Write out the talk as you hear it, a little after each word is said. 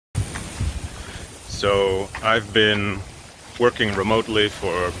So I've been working remotely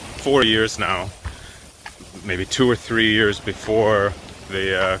for 4 years now, maybe 2 or 3 years before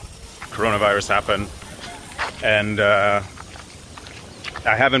the coronavirus happened. And I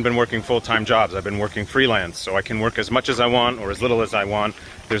haven't been working full-time jobs. I've been working freelance, so I can work as much as I want or as little as I want.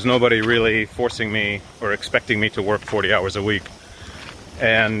 There's nobody really forcing me or expecting me to work 40 hours a week.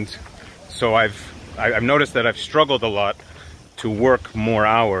 And so I've noticed that I've struggled a lot to work more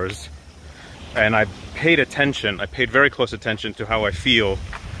hours, and I paid very close attention to how I feel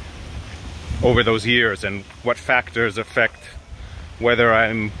over those years and what factors affect whether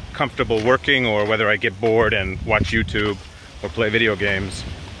I'm comfortable working or whether I get bored and watch YouTube or play video games.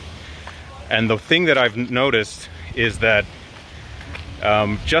 And the thing that I've noticed is that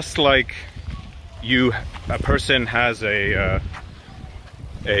just like a person has a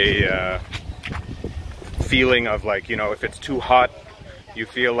feeling of, like, you know, if it's too hot, you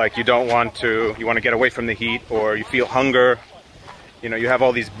feel like you want to get away from the heat, or you feel hunger. You know, you have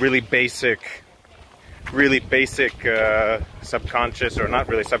all these really basic subconscious, or not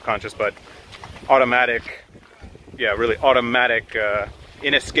really subconscious, but automatic, really automatic,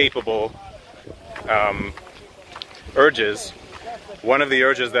 inescapable urges. One of the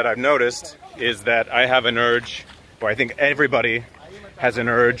urges that I've noticed is that I have an urge, or I think everybody has an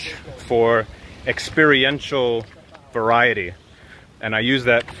urge for experiential variety. And I use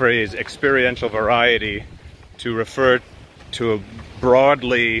that phrase, experiential variety, to refer to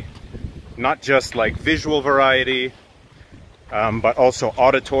broadly, not just like visual variety, but also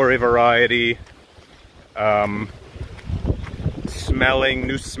auditory variety, smelling,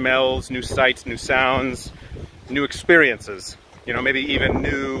 new smells, new sights, new sounds, new experiences, you know, maybe even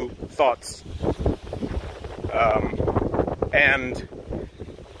new thoughts. And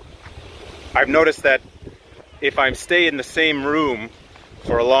I've noticed that if I stay in the same room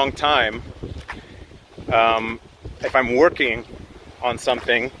for a long time, if I'm working on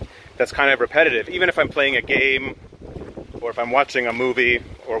something that's kind of repetitive, even if I'm playing a game or if I'm watching a movie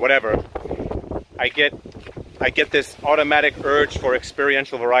or whatever, I get this automatic urge for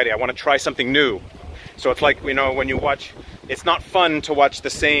experiential variety. I want to try something new. So it's like, you know, when you watch, it's not fun to watch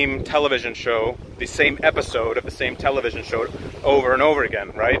the same television show, the same episode of the same television show over and over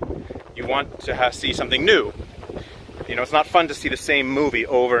again, right? You want to see something new. You know, it's not fun to see the same movie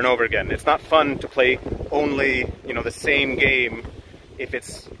over and over again. It's not fun to play only, you know, the same game if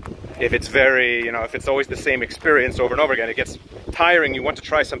it's very, you know, if it's always the same experience over and over again. It gets tiring. You want to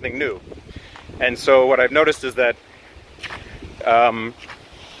try something new. And so what I've noticed is that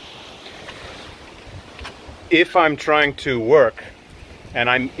if I'm trying to work and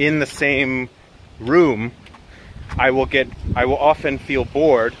I'm in the same room, I will often feel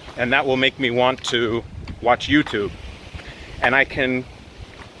bored, and that will make me want to watch YouTube. And I can,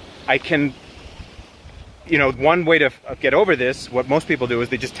 you know, one way to get over this, what most people do, is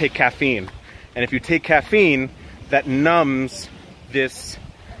they just take caffeine. And if you take caffeine, that numbs this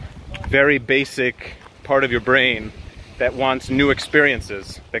very basic part of your brain that wants new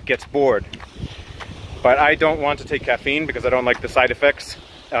experiences, that gets bored. But I don't want to take caffeine because I don't like the side effects.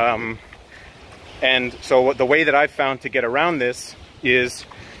 And so the way that I've found to get around this is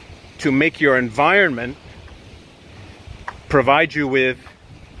to make your environment provide you with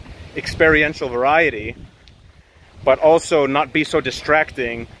experiential variety, but also not be so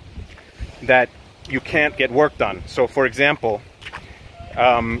distracting that you can't get work done. So for example,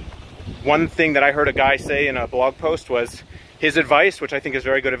 one thing that I heard a guy say in a blog post was, his advice, which I think is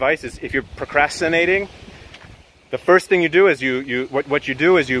very good advice, is if you're procrastinating, the first thing you do is what you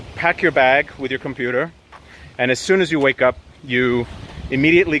do is you pack your bag with your computer, and as soon as you wake up, you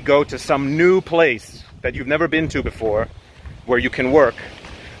immediately go to some new place that you've never been to before, where you can work,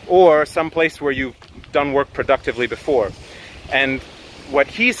 or some place where you've done work productively before. And what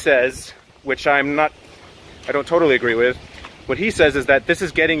he says, which I don't totally agree with, what he says is that this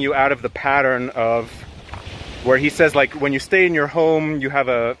is getting you out of the pattern of where he says, like, when you stay in your home, you have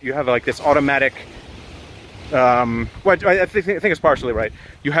like this automatic, well, I think it's partially right.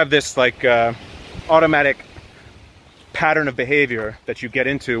 You have this like automatic pattern of behavior that you get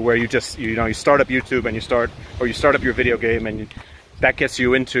into, where you just, you know, you start up YouTube and you start up your video game, and that gets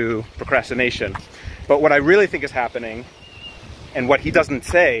you into procrastination. But what I really think is happening, and what he doesn't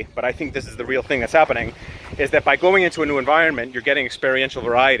say, but I think this is the real thing that's happening, is that by going into a new environment, you're getting experiential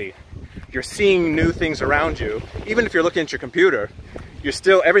variety. You're seeing new things around you. Even if you're looking at your computer,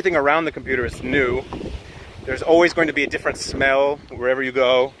 everything around the computer is new. There's always going to be a different smell wherever you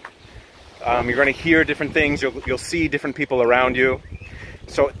go. You're going to hear different things. You'll see different people around you.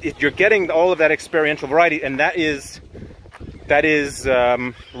 So you're getting all of that experiential variety, and that is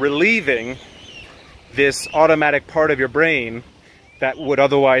relieving this automatic part of your brain that would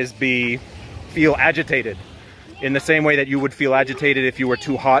otherwise feel agitated, in the same way that you would feel agitated if you were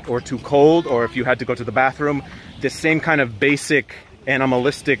too hot or too cold, or if you had to go to the bathroom. This same kind of basic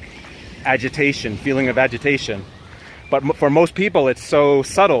animalistic agitation, feeling of agitation. But for most people, it's so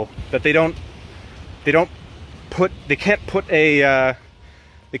subtle that they can't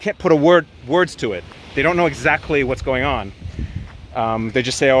put words to it. They don't know exactly what's going on. They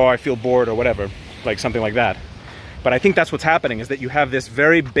just say, oh, I feel bored, or whatever, like something like that. But I think that's what's happening, is that you have this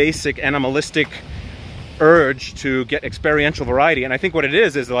very basic animalistic urge to get experiential variety. And I think what it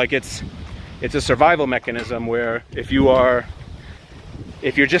is like it's a survival mechanism, where if you're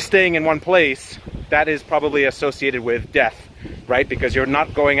just staying in one place, that is probably associated with death, right? Because you're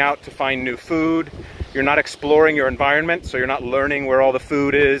not going out to find new food, you're not exploring your environment, so you're not learning where all the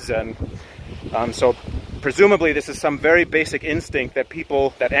food is. And so presumably this is some very basic instinct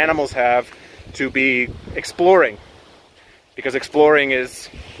that animals have to be exploring, because exploring is,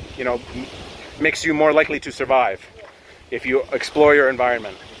 makes you more likely to survive if you explore your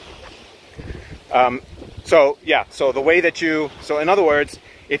environment. So the way that so in other words,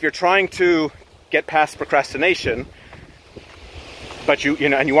 if you're trying to get past procrastination, but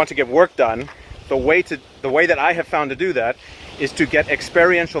and you want to get work done, the way that I have found to do that is to get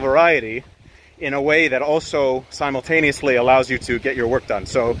experiential variety in a way that also simultaneously allows you to get your work done.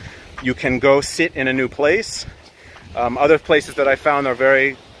 So you can go sit in a new place. Other places that I found are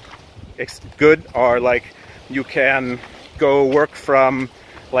very good are like, you can go work from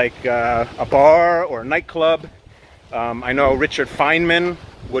like a bar or a nightclub. I know Richard Feynman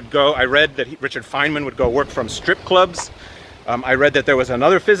would go, I read that Richard Feynman would go work from strip clubs. I read that there was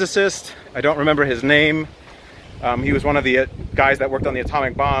another physicist, I don't remember his name, he was one of the guys that worked on the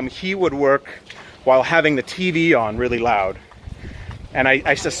atomic bomb. He would work while having the TV on really loud. And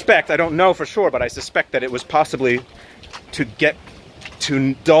I suspect, I don't know for sure, but I suspect that it was possibly to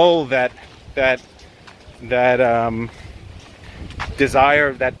dull that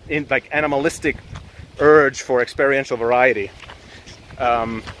desire, that like animalistic urge for experiential variety.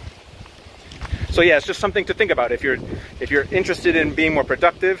 So yeah, it's just something to think about. If you're interested in being more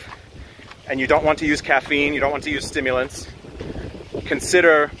productive and you don't want to use caffeine, you don't want to use stimulants,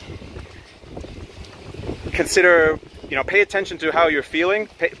 consider, pay attention to how you're feeling.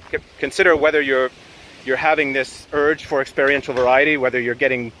 Consider whether you're having this urge for experiential variety, whether you're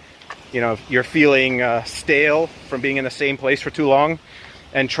getting, you're feeling stale from being in the same place for too long,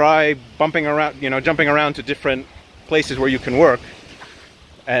 and try jumping around to different places where you can work,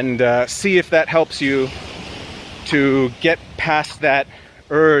 and see if that helps you to get past that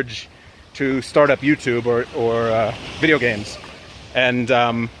urge to start up YouTube or video games. And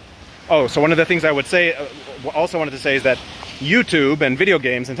so one of the things I would say, also wanted to say, is that YouTube and video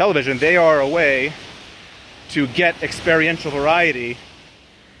games and television, they are a way to get experiential variety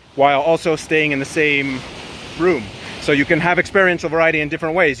while also staying in the same room. So you can have experiential variety in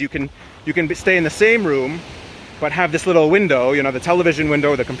different ways. You can stay in the same room, but have this little window, the television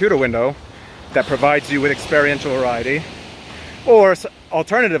window, the computer window, that provides you with experiential variety. Or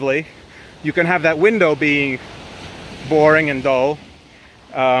alternatively, you can have that window being boring and dull.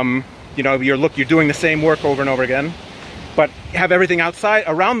 You're doing the same work over and over again, but have everything outside,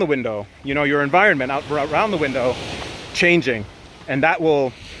 around the window, your environment around the window changing, and that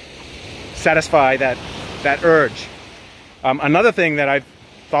will satisfy that urge. Another thing that I've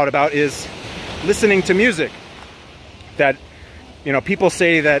thought about is listening to music. That, people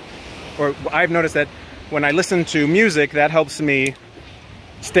say that, or I've noticed that when I listen to music, that helps me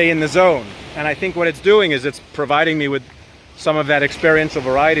stay in the zone. And I think what it's doing is it's providing me with some of that experiential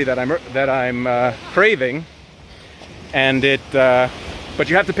variety that I'm craving. And but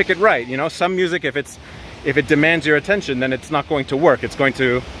you have to pick it right. Some music, if it demands your attention, then it's not going to work. It's going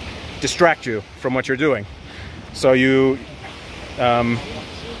to distract you from what you're doing. So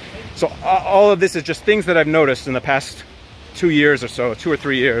so all of this is just things that I've noticed in the past 2 years or so, 2 or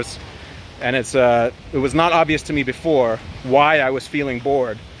 3 years. And it was not obvious to me before why I was feeling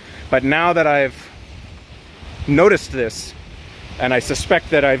bored. But now that I've noticed this, and I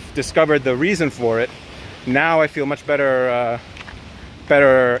suspect that I've discovered the reason for it, now I feel much better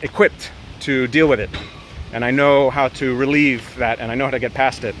equipped to deal with it. And I know how to relieve that, and I know how to get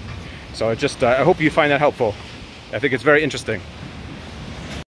past it. So I hope you find that helpful. I think it's very interesting.